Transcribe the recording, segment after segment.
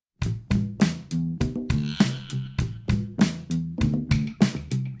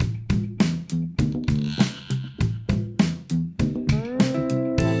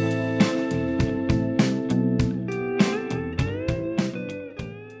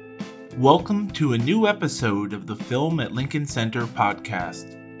Welcome to a new episode of the Film at Lincoln Center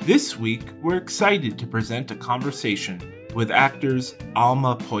podcast. This week, we're excited to present a conversation with actors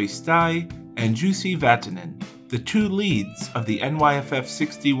Alma Pöysti and Jussi Vatanen, the two leads of the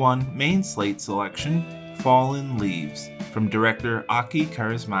NYFF61 Main Slate selection, Fallen Leaves, from director Aki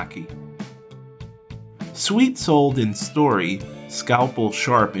Kaurismäki. Sweet-souled in story,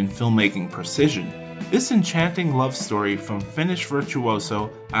 scalpel-sharp in filmmaking precision, this enchanting love story from Finnish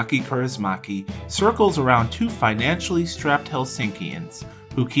virtuoso Aki Kaurismäki circles around two financially strapped Helsinkians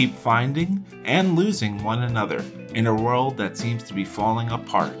who keep finding and losing one another in a world that seems to be falling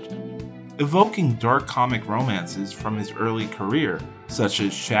apart. Evoking dark comic romances from his early career, such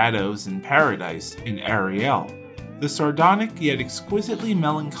as Shadows and Paradise and Ariel, the sardonic yet exquisitely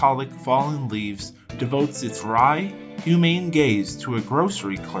melancholic Fallen Leaves devotes its wry, humane gaze to a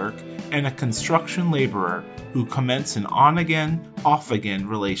grocery clerk and a construction laborer who commence an on-again, off-again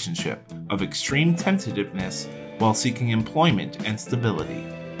relationship of extreme tentativeness while seeking employment and stability.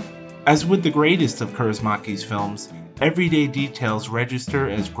 As with the greatest of Kaurismäki's films, everyday details register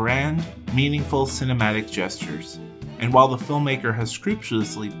as grand, meaningful cinematic gestures. And while the filmmaker has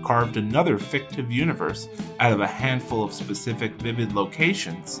scrupulously carved another fictive universe out of a handful of specific vivid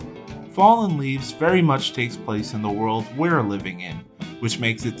locations, Fallen Leaves very much takes place in the world we're living in, which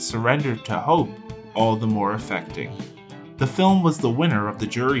makes its surrender to hope all the more affecting. The film was the winner of the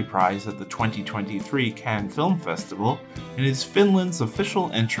jury prize at the 2023 Cannes Film Festival and is Finland's official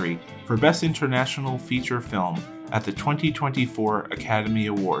entry for Best International Feature Film at the 2024 Academy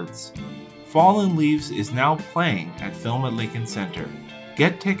Awards. Fallen Leaves is now playing at Film at Lincoln Center.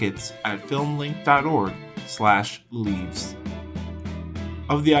 Get tickets at filmlink.org/leaves.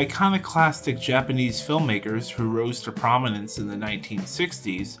 Of the iconoclastic Japanese filmmakers who rose to prominence in the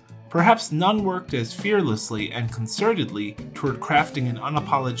 1960s, perhaps none worked as fearlessly and concertedly toward crafting an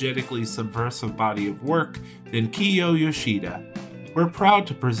unapologetically subversive body of work than Kiyo Yoshida. We're proud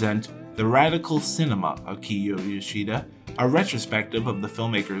to present The Radical Cinema of Kiyo Yoshida, a retrospective of the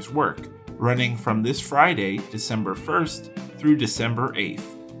filmmaker's work, running from this Friday, December 1st, through December 8th.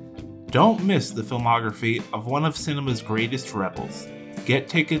 Don't miss the filmography of one of cinema's greatest rebels. Get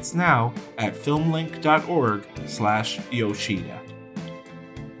tickets now at filmlink.org/Yoshida.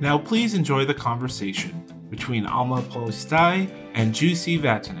 Now please enjoy the conversation between Alma Pöysti and Jussi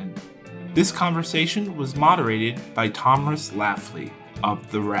Vatanen. This conversation was moderated by Tomris Laffly of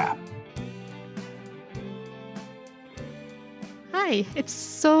The Wrap. Hi, it's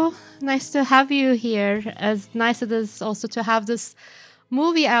so nice to have you here. As nice it is also to have this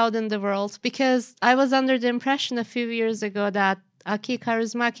movie out in the world, because I was under the impression a few years ago that Aki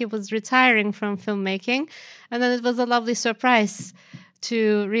Kaurismäki was retiring from filmmaking, and then it was a lovely surprise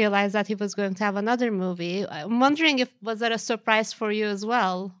to realize that he was going to have another movie. I'm wondering was that a surprise for you as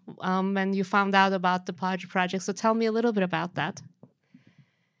well when you found out about the project? So tell me a little bit about that.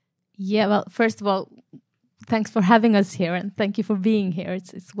 Yeah, well, first of all, thanks for having us here, and thank you for being here.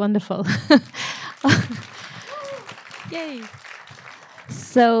 It's wonderful. Yay!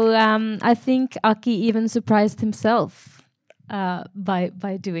 So I think Aki even surprised himself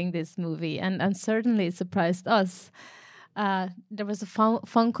by doing this movie, and certainly it surprised us. There was a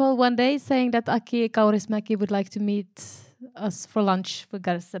phone call one day saying that Aki Kaurismäki would like to meet us for lunch. We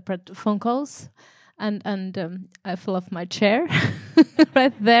got separate phone calls, and I fell off my chair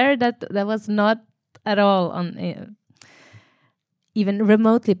right there. That was not at all on even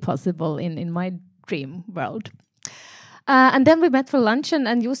remotely possible in my dream world. And then we met for lunch, and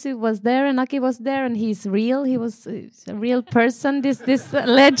Jussi was there, and Aki was there, and he's real. He's a real person, this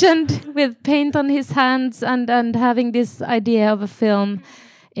legend with paint on his hands and having this idea of a film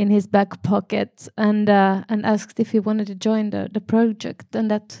in his back pocket, and asked if he wanted to join the project.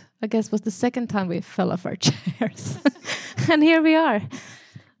 And that, I guess, was the second time we fell off our chairs. And here we are,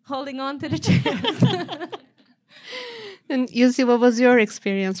 holding on to the chairs. And Jussi, what was your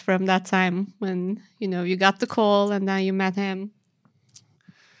experience from that time when, you got the call and now you met him?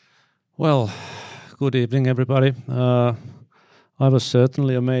 Well, good evening, everybody. I was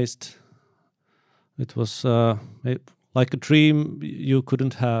certainly amazed. It was like a dream you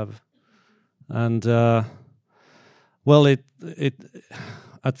couldn't have. And, it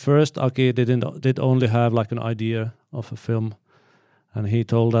at first, Aki did only have like an idea of a film. And he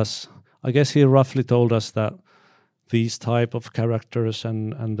told us, I guess he roughly told us that these type of characters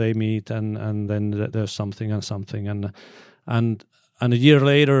and they meet and then there's something and a year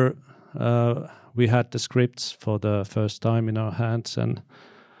later we had the scripts for the first time in our hands, and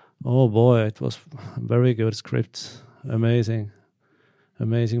oh boy, it was a very good script. Amazing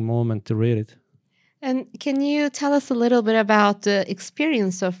moment to read it. And can you tell us a little bit about the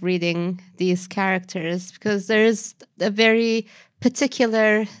experience of reading these characters? Because there's a very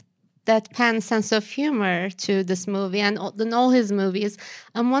particular deadpan sense of humor to this movie and in all his movies.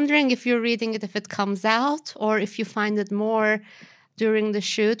 I'm wondering if you're reading it, if it comes out, or if you find it more during the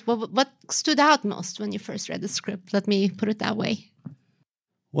shoot. What stood out most when you first read the script? Let me put it that way.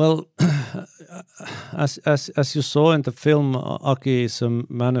 Well, as you saw in the film, Aki is a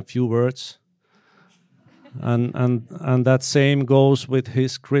man of few words. And that same goes with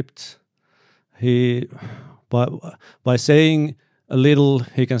his script. He by saying a little,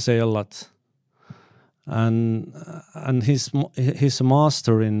 he can say a lot, and he's a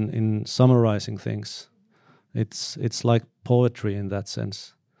master in summarizing things. It's like poetry in that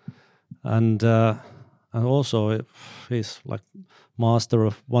sense, and also he's like master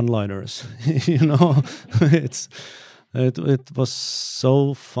of one-liners. You know, It was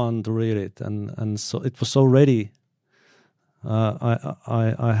so fun to read it, and so it was so ready.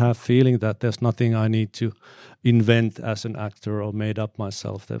 I have feeling that there's nothing I need to invent as an actor or made up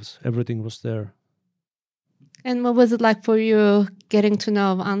myself. Everything was there. And what was it like for you getting to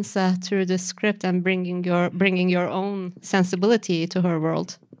know Ansa through the script and bringing your own sensibility to her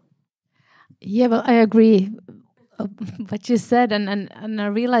world? Yeah, well, I agree what you said, and I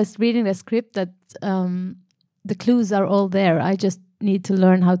realized reading the script that the clues are all there. I just need to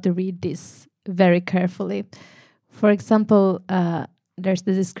learn how to read this very carefully. For example, there's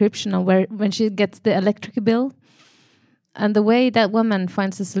the description of when she gets the electric bill, and the way that woman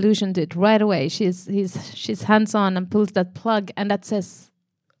finds a solution to it right away. She's hands-on and pulls that plug, and that says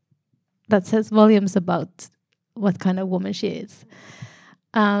volumes about what kind of woman she is.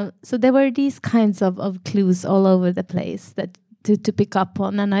 So there were these kinds of clues all over the place that to pick up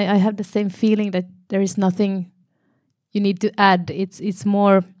on, and I have the same feeling that there is nothing you need to add. It's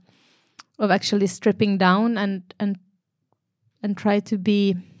more of actually stripping down and try to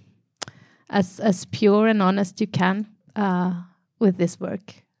be as pure and honest you can with this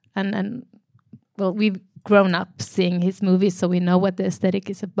work. And well, we've grown up seeing his movies, so we know what the aesthetic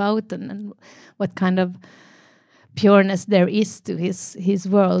is about and what kind of pureness there is to his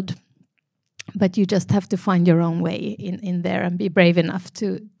world. But you just have to find your own way in there and be brave enough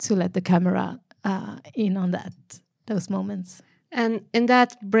to let the camera in on those moments. And in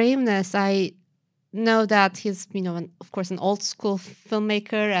that braveness, I know that he's, of course, an old school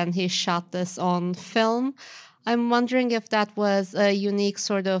filmmaker, and he shot this on film. I'm wondering if that was a unique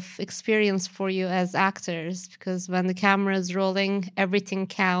sort of experience for you as actors, because when the camera is rolling, everything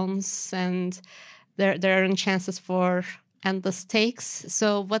counts, and there are chances for endless takes.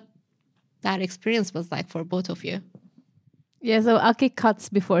 So what that experience was like for both of you? Yeah, so Aki cuts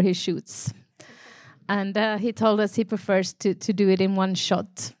before he shoots. And he told us he prefers to do it in one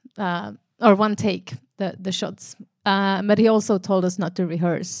shot, or one take, the shots. But he also told us not to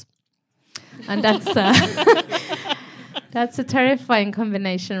rehearse. And that's a terrifying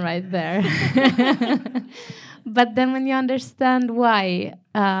combination right there. But then when you understand why,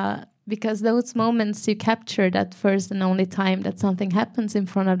 because those moments you capture, that first and only time that something happens in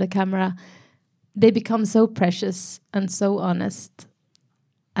front of the camera, they become so precious and so honest.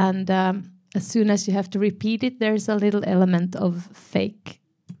 And as soon as you have to repeat it, there's a little element of fake.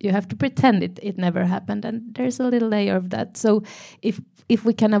 You have to pretend it never happened, and there's a little layer of that. So if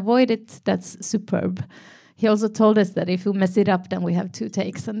we can avoid it, that's superb. He also told us that if we mess it up, then we have 2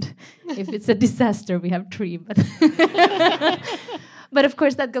 takes, and if it's a disaster, we have 3. But of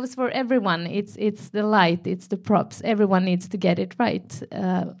course, that goes for everyone. It's the light, it's the props. Everyone needs to get it right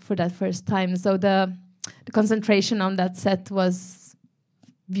for that first time. So the concentration on that set was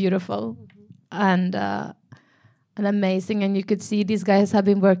beautiful and amazing. And you could see these guys have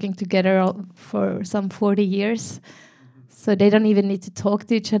been working together for some 40 years. So they don't even need to talk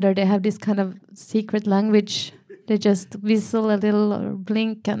to each other. They have this kind of secret language. They just whistle a little or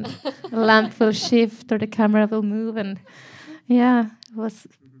blink, and a lamp will shift or the camera will move. And yeah, it was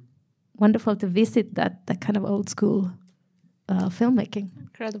wonderful to visit that kind of old school filmmaking.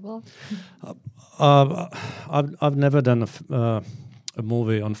 Incredible. I've never done a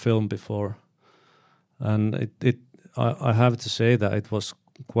movie on film before, and I have to say that it was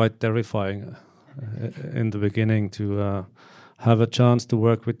quite terrifying in the beginning to have a chance to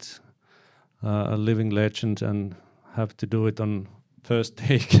work with a living legend and have to do it on first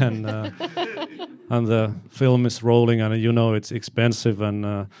take, and and the film is rolling, and it's expensive,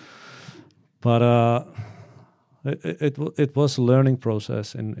 and but it was a learning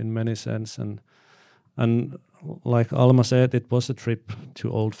process in many sense, and like Alma said, it was a trip to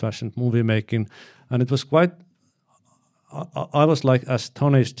old-fashioned movie making, and it was quite. I was like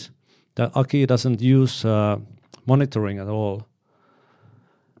astonished that Aki doesn't use monitoring at all.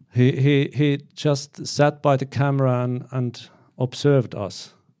 He just sat by the camera and observed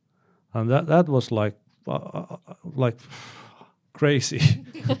us, and that was like crazy.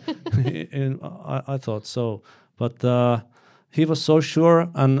 I thought so, but he was so sure,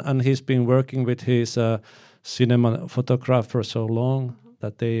 and he's been working with his cinema photographer so long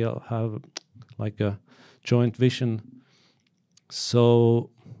that they have like a joint vision.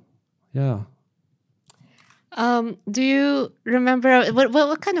 So, yeah. Do you remember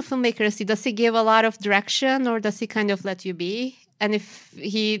what kind of filmmaker is he? Does he give a lot of direction, or does he kind of let you be? And if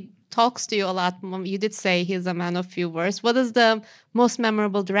he talks to you a lot, you did say he's a man of few words. What is the most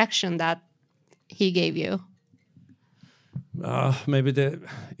memorable direction that he gave you? Maybe the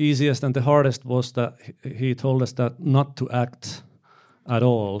easiest and the hardest was that he told us that not to act at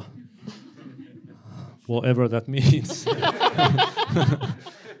all, whatever that means.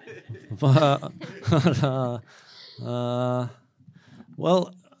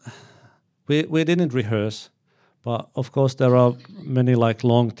 Well, we didn't rehearse, but of course there are many like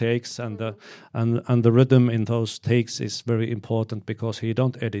long takes, and the rhythm in those takes is very important because he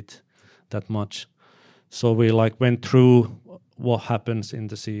don't edit that much. So we like went through what happens in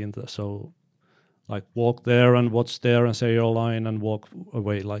the scene. So like walk there and watch there and say your line and walk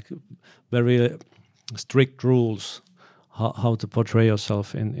away. Like very strict rules how to portray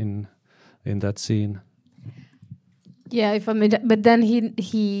yourself in that scene. Yeah, if I may, but then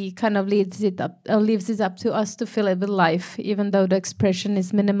he kind of leaves it up to us to fill it with life. Even though the expression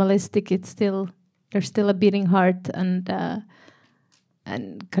is minimalistic, there's still a beating heart, and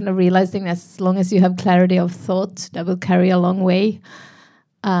kind of realizing as long as you have clarity of thought, that will carry a long way.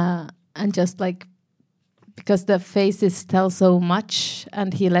 And just like because the faces tell so much,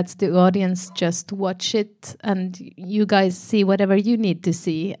 and he lets the audience just watch it, and you guys see whatever you need to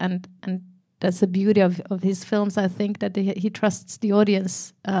see, and that's the beauty of his films. I think that he trusts the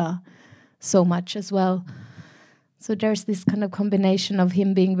audience so much as well. So there's this kind of combination of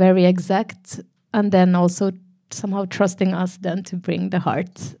him being very exact, and then also somehow trusting us then to bring the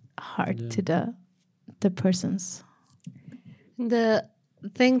heart to the persons. The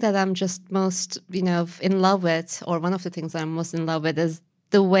thing that I'm just most, in love with, or one of the things I'm most in love with, is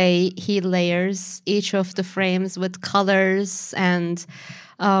the way he layers each of the frames with colors and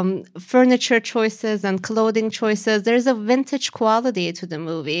furniture choices and clothing choices. There's a vintage quality to the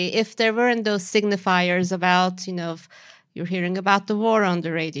movie. If there weren't those signifiers about, you're hearing about the war on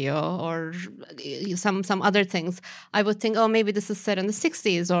the radio or some other things, I would think, oh, maybe this is set in the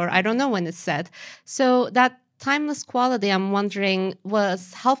 60s, or I don't know when it's set. So that timeless quality, I'm wondering,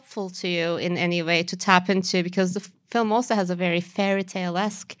 was helpful to you in any way to tap into, because the film also has a very fairy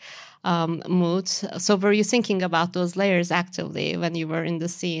tale-esque mood. So were you thinking about those layers actively when you were in the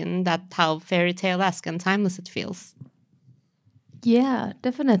scene, that how fairy tale-esque and timeless it feels? Yeah,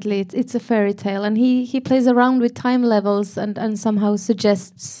 definitely. It's a fairy tale, and he plays around with time levels and somehow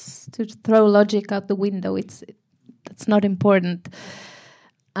suggests to throw logic out the window. That's not important.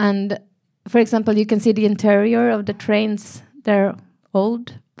 And for example, you can see the interior of the trains. They're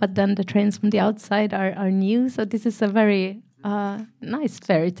old, but then the trains from the outside are new. So this is a very nice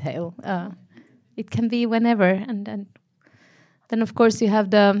fairy tale. It can be whenever, and then of course you have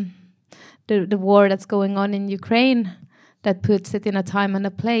the war that's going on in Ukraine that puts it in a time and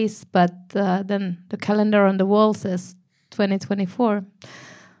a place. But then the calendar on the wall says 2024.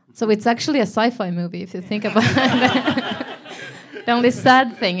 So it's actually a sci-fi movie if you think about it. The only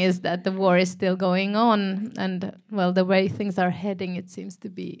sad thing is that the war is still going on, and well, the way things are heading, it seems to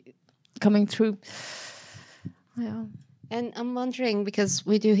be coming through. Yeah. And I'm wondering, because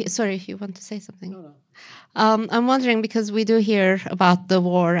we do... Sorry, you want to say something? No. I'm wondering, because we do hear about the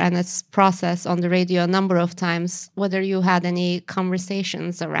war and its process on the radio a number of times, whether you had any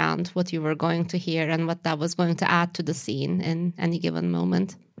conversations around what you were going to hear and what that was going to add to the scene in any given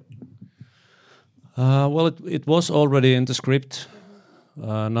moment. Well, it was already in the script,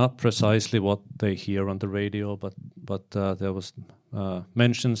 not precisely what they hear on the radio, but there was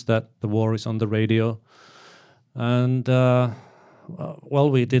mentions that the war is on the radio. And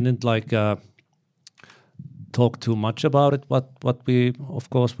well, we didn't talk too much about it, but of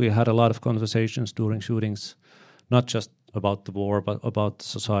course we had a lot of conversations during shootings, not just about the war, but about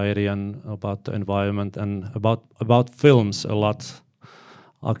society and about the environment and about films a lot.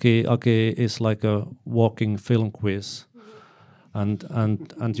 Aki is like a walking film quiz, and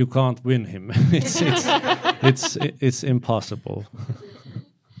you can't win him. It's impossible.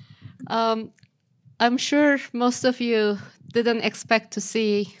 I'm sure most of you didn't expect to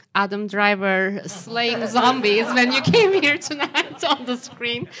see Adam Driver slaying zombies when you came here tonight on the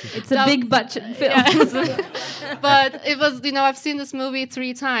screen. It's a big budget film. Yes. But it was, I've seen this movie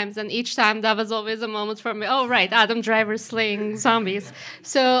 3 times, and each time that was always a moment for me. Oh, right, Adam Driver slaying zombies.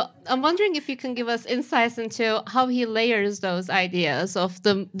 So I'm wondering if you can give us insights into how he layers those ideas of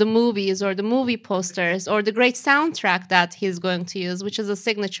the movies or the movie posters or the great soundtrack that he's going to use, which is a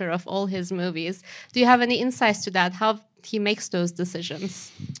signature of all his movies. Do you have any insights to that? How he makes those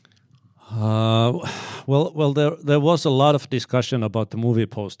decisions? Well, there was a lot of discussion about the movie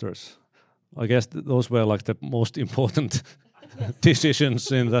posters. I guess those were like the most important decisions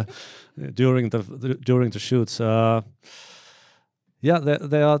during the shoots. They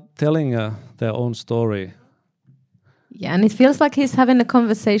are telling their own story. Yeah, and it feels like he's having a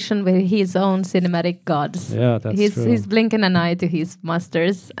conversation with his own cinematic gods. Yeah, that's true. He's blinking an eye to his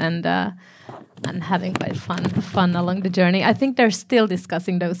masters and having quite fun along the journey. I think they're still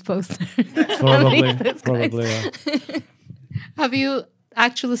discussing those posters. Probably. Yeah. Have you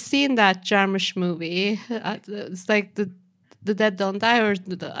actually seen that Jarmusch movie? It's like the Dead Don't Die, or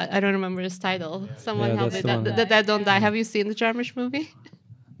I don't remember his title. Someone help me. The Dead Don't Die. Have you seen the Jarmusch movie?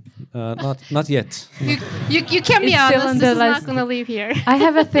 Not yet. You can be honest. This is not going to leave here. I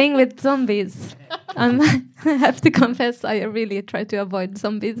have a thing with zombies. I have to confess, I really try to avoid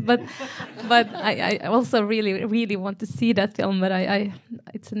zombies, but I also really, really want to see that film. But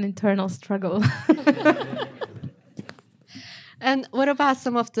it's an internal struggle. And what about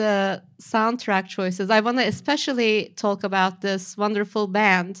some of the soundtrack choices? I want to especially talk about this wonderful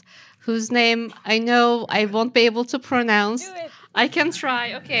band whose name I know I won't be able to pronounce. Do it. I can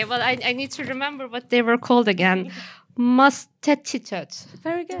try. Okay, well, I need to remember what they were called again. Mustetitot.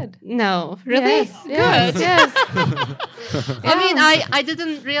 Very good. No, really? Yes. Good. Yes. I mean, I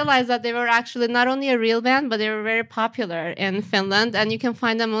didn't realize that they were actually not only a real band, but they were very popular in Finland, and you can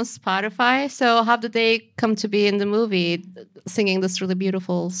find them on Spotify. So how did they come to be in the movie singing this really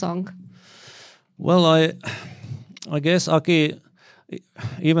beautiful song? Well, I guess Aki,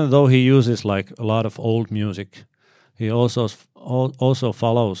 even though he uses like a lot of old music, he also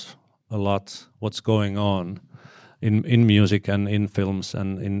follows a lot what's going on in music and in films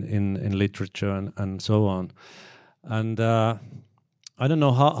and in literature and so on. And I don't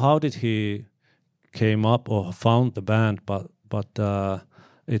know how did he came up or found the band, but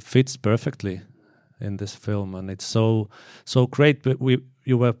it fits perfectly in this film, and it's so great. But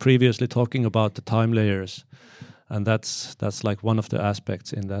you were previously talking about the time layers, and that's like one of the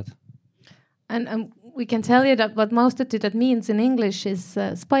aspects in that. And we can tell you that what most of that means in English is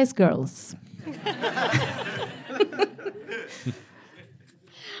Spice Girls.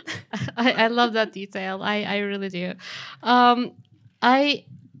 I love that detail. I really do. I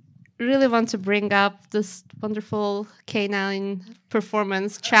really want to bring up this wonderful canine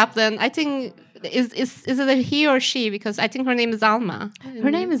performance, Chaplin. I think is it a he or she? Because I think her name is Alma.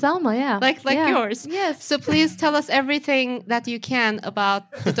 Her name is Alma, yeah. Like yours. Yes. So please tell us everything that you can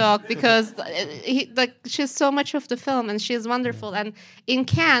about the dog, because she's so much of the film and she's wonderful. And in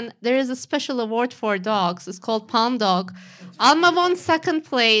Cannes, there is a special award for dogs. It's called Palm Dog. Alma won second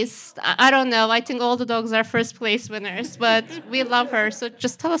place. I don't know. I think all the dogs are first place winners, but we love her. So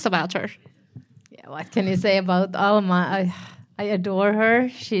just tell us about her. Yeah, what can you say about Alma? I adore her.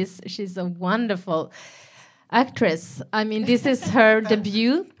 She's a wonderful actress. I mean, this is her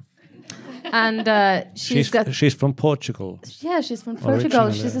debut, and she's from Portugal. Yeah, she's from Portugal.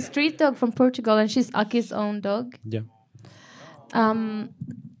 Originally. She's a street dog from Portugal, and she's Aki's own dog. Yeah.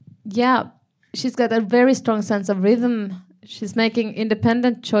 Yeah, she's got a very strong sense of rhythm. She's making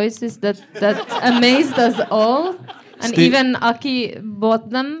independent choices that amazed us all. And even Aki bought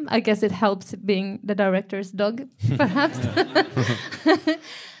them. I guess it helps being the director's dog, perhaps.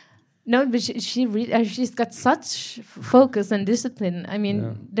 No, but she's got such focus and discipline. I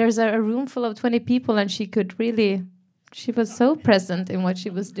mean, there's a room full of 20 people, and she was so present in what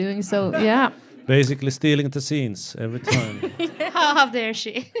she was doing. So, yeah. Basically stealing the scenes every time. How dare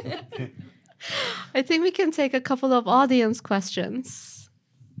she? I think we can take a couple of audience questions.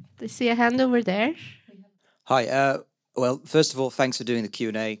 Do you see a hand over there? Hi. Well, first of all, thanks for doing the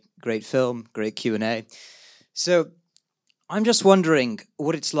Q&A. Great film, great Q&A. So I'm just wondering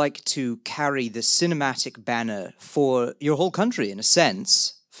what it's like to carry the cinematic banner for your whole country, in a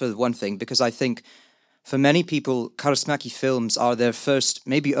sense, for one thing, because I think for many people, Kaurismäki films are their first,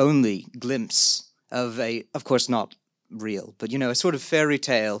 maybe only, glimpse of of course not real, but, a sort of fairy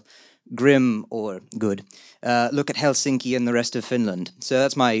tale, grim or good, look at Helsinki and the rest of Finland. So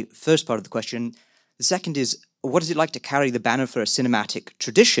that's my first part of the question. The second is, what is it like to carry the banner for a cinematic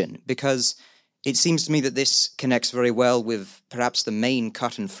tradition? Because it seems to me that this connects very well with perhaps the main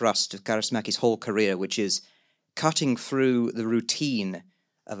cut and thrust of Kaurismäki's whole career, which is cutting through the routine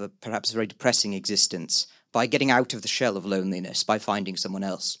of a perhaps very depressing existence by getting out of the shell of loneliness, by finding someone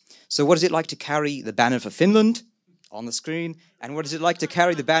else. So what is it like to carry the banner for Finland on the screen? And what is it like to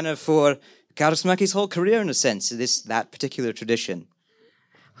carry the banner for Kaurismäki's whole career, in a sense, that particular tradition?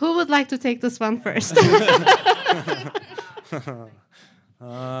 Who would like to take this one first?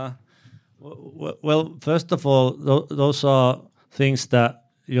 Well, first of all, those are things that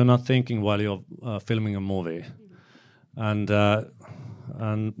you're not thinking while you're filming a movie. And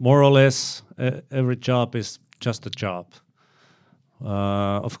more or less, every job is just a job.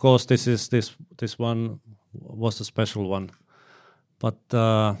 Of course, this one was a special one, but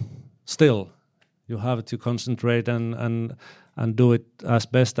still, you have to concentrate and do it as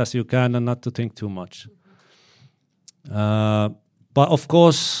best as you can, and not to think too much. But of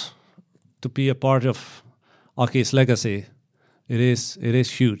course, to be a part of Aki's legacy, it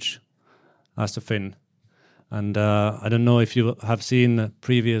is huge as a Finn. And I don't know if you have seen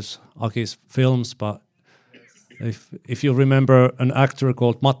previous Aki's films, but if you remember an actor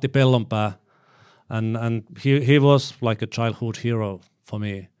called Matti Pellonpää, and he was like a childhood hero for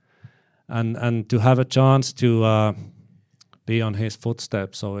me, and to have a chance to be on his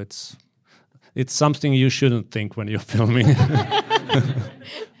footsteps, so it's something you shouldn't think when you're filming.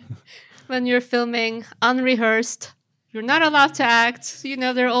 When you're filming unrehearsed, you're not allowed to act. You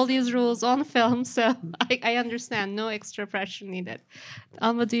know, there are all these rules on film, so I understand. No extra pressure needed.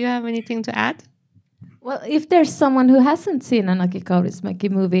 Alma, do you have anything to add? Well, if there's someone who hasn't seen an Aki Kaurismäki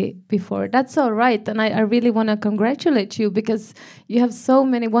movie before, that's all right. And I really want to congratulate you, because you have so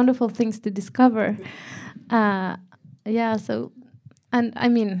many wonderful things to discover. So, and I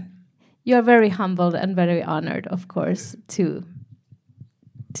mean, you're very humbled and very honored, of course, to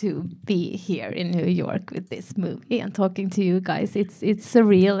be here in New York with this movie and talking to you guys. It's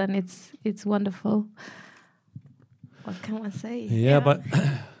surreal and it's wonderful. What can one say? Yeah, but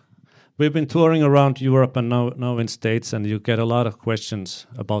we've been touring around Europe and now in States, and you get a lot of questions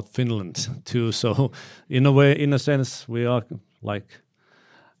about Finland too. So in a sense, we are like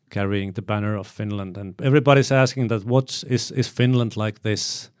carrying the banner of Finland, and everybody's asking that is Finland like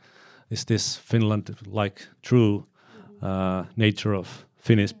this? Is this Finland like true nature of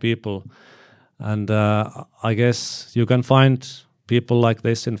Finnish people? And I guess you can find people like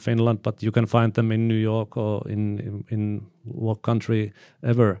this in Finland, but you can find them in New York or in what country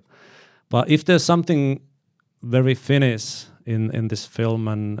ever. But if there's something very Finnish in this film,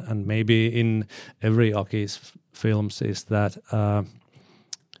 and maybe in every Aki's films, is that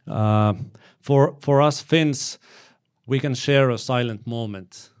for us Finns, we can share a silent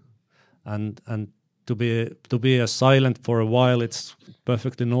moment, and to be silent for a while, it's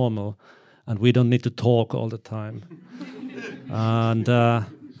perfectly normal, and we don't need to talk all the time. And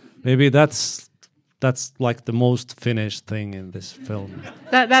maybe that's like the most Finnish thing in this film.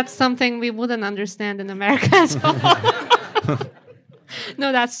 That's something we wouldn't understand in America as well.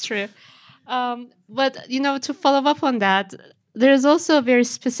 No, that's true. But, to follow up on that, there's also a very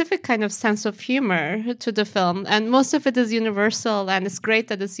specific kind of sense of humor to the film, and most of it is universal, and it's great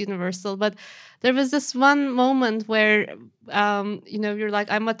that it's universal. But there was this one moment where, you're like,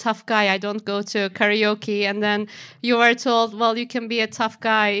 I'm a tough guy, I don't go to karaoke, and then you are told, well, you can be a tough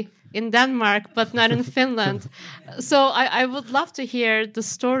guy in Denmark, but not in Finland. So I would love to hear the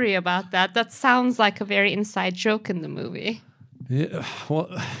story about that. That sounds like a very inside joke in the movie. Yeah, well,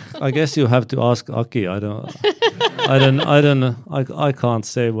 I guess you have to ask Aki. I don't know. I can't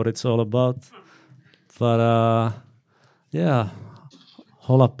say what it's all about. But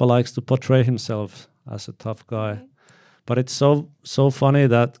Holappa likes to portray himself as a tough guy. But it's so funny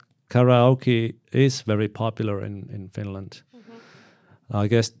that karaoke is very popular in Finland. I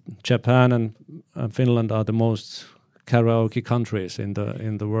guess Japan and Finland are the most karaoke countries in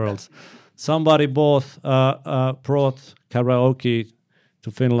the world. Somebody brought karaoke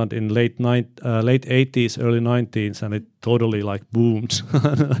to Finland in late 80s, early 90s, and it totally like boomed.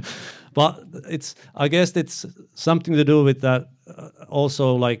 But I guess it's something to do with that.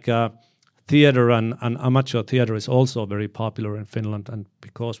 Also, like theater and amateur theater is also very popular in Finland, and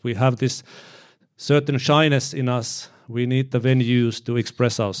because we have this certain shyness in us, we need the venues to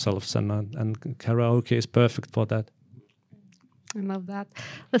express ourselves, and karaoke is perfect for that. I love that.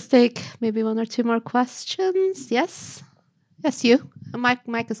 Let's take maybe one or two more questions. Yes, you.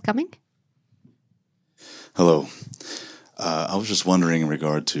 Mike is coming. Hello. I was just wondering in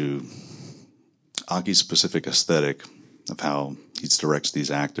regard to Aki's specific aesthetic of how he directs these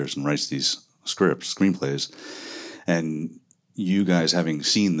actors and writes these screenplays. And you guys having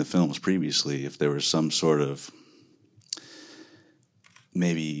seen the films previously, if there was some sort of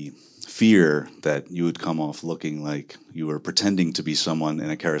maybe fear that you would come off looking like you were pretending to be someone in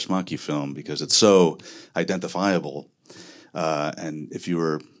a Kaurismäki film because it's so identifiable. And if you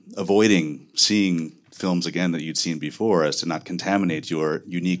were avoiding seeing films again that you'd seen before as to not contaminate your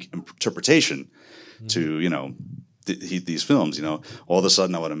unique interpretation to, you know, these films, you know, all of a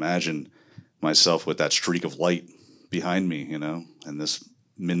sudden I would imagine myself with that streak of light behind me, you know, and this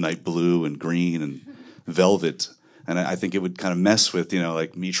midnight blue and green and velvet. And I think it would kind of mess with, you know,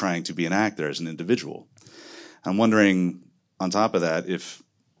 like me trying to be an actor as an individual. I'm wondering, on top of that, if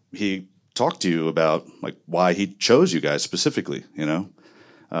he talked to you about, like, why he chose you guys specifically, you know?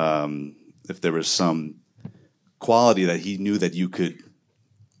 If there was some quality that he knew that you could,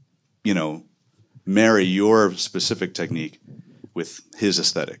 you know, marry your specific technique with his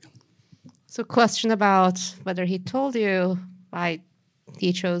aesthetic. So question about whether he told you why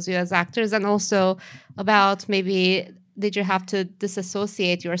he chose you as actors, and also about maybe did you have to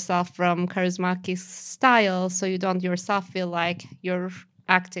disassociate yourself from Kaurismäki's style so you don't yourself feel like you're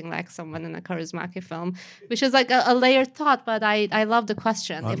acting like someone in a Kaurismäki film, which is like a layered thought, but I love the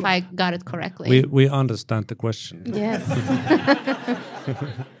question, if I got it correctly. We understand the question. Yes.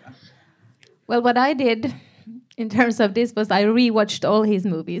 Well, what I did in terms of this was I rewatched all his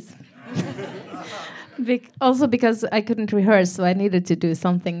movies. Also because I couldn't rehearse, so I needed to do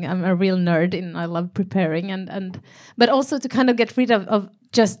something. I'm a real nerd and I love preparing, but also to kind of get rid of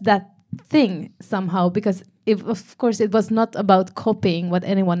just that thing somehow, because of course it was not about copying what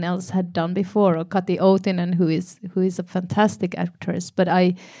anyone else had done before, or Kati Outinen, who is a fantastic actress, but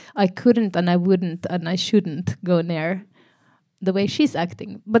I couldn't and I wouldn't and I shouldn't go near the way she's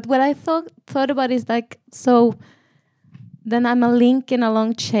acting. But what I thought about is like, so then I'm a link in a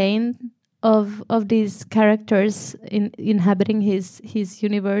long chain of these characters inhabiting his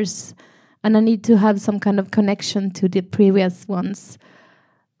universe, and I need to have some kind of connection to the previous ones.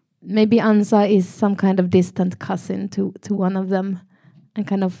 Maybe Ansa is some kind of distant cousin to one of them, and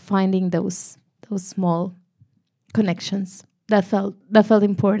kind of finding those small connections that felt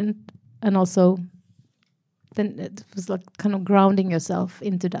important, and also then it was like kind of grounding yourself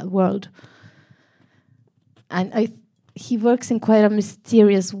into that world. And he works in quite a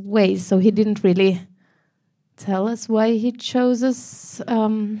mysterious way, so he didn't really tell us why he chose us.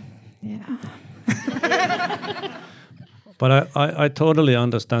 Yeah. But I totally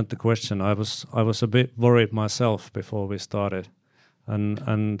understand the question. I was a bit worried myself before we started,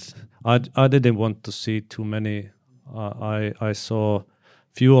 and I didn't want to see too many. I saw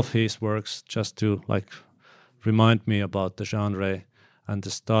few of his works just to like remind me about the genre and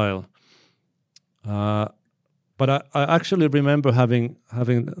the style. But I actually remember having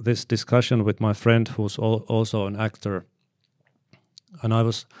this discussion with my friend who's also an actor,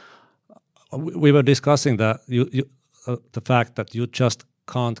 and we were discussing that the fact that you just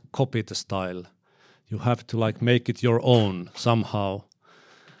can't copy the style. You have to like make it your own somehow.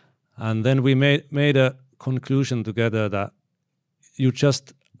 And then we made a conclusion together that you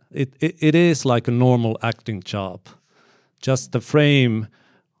just it is like a normal acting job. Just the frame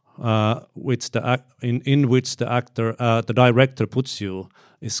which in which the director puts you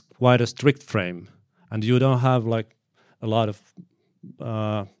is quite a strict frame, and you don't have like a lot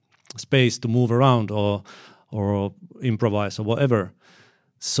of space to move around or improvise or whatever.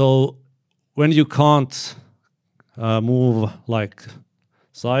 So when you can't move like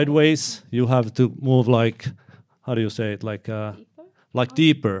sideways, you have to move like, how do you say it, like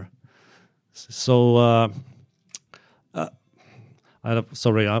deeper. So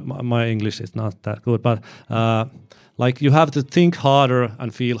sorry, my English is not that good, but like you have to think harder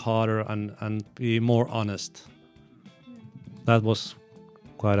and feel harder and be more honest. That was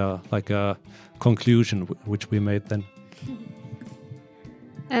quite a conclusion which we made then.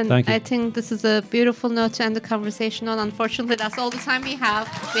 And I think this is a beautiful note to end the conversation on. Unfortunately, that's all the time we have.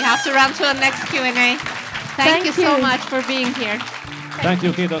 We have to run to the next Q&A. Thank you so much for being here. Thank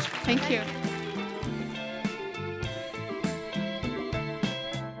you, kiitos. Thank you.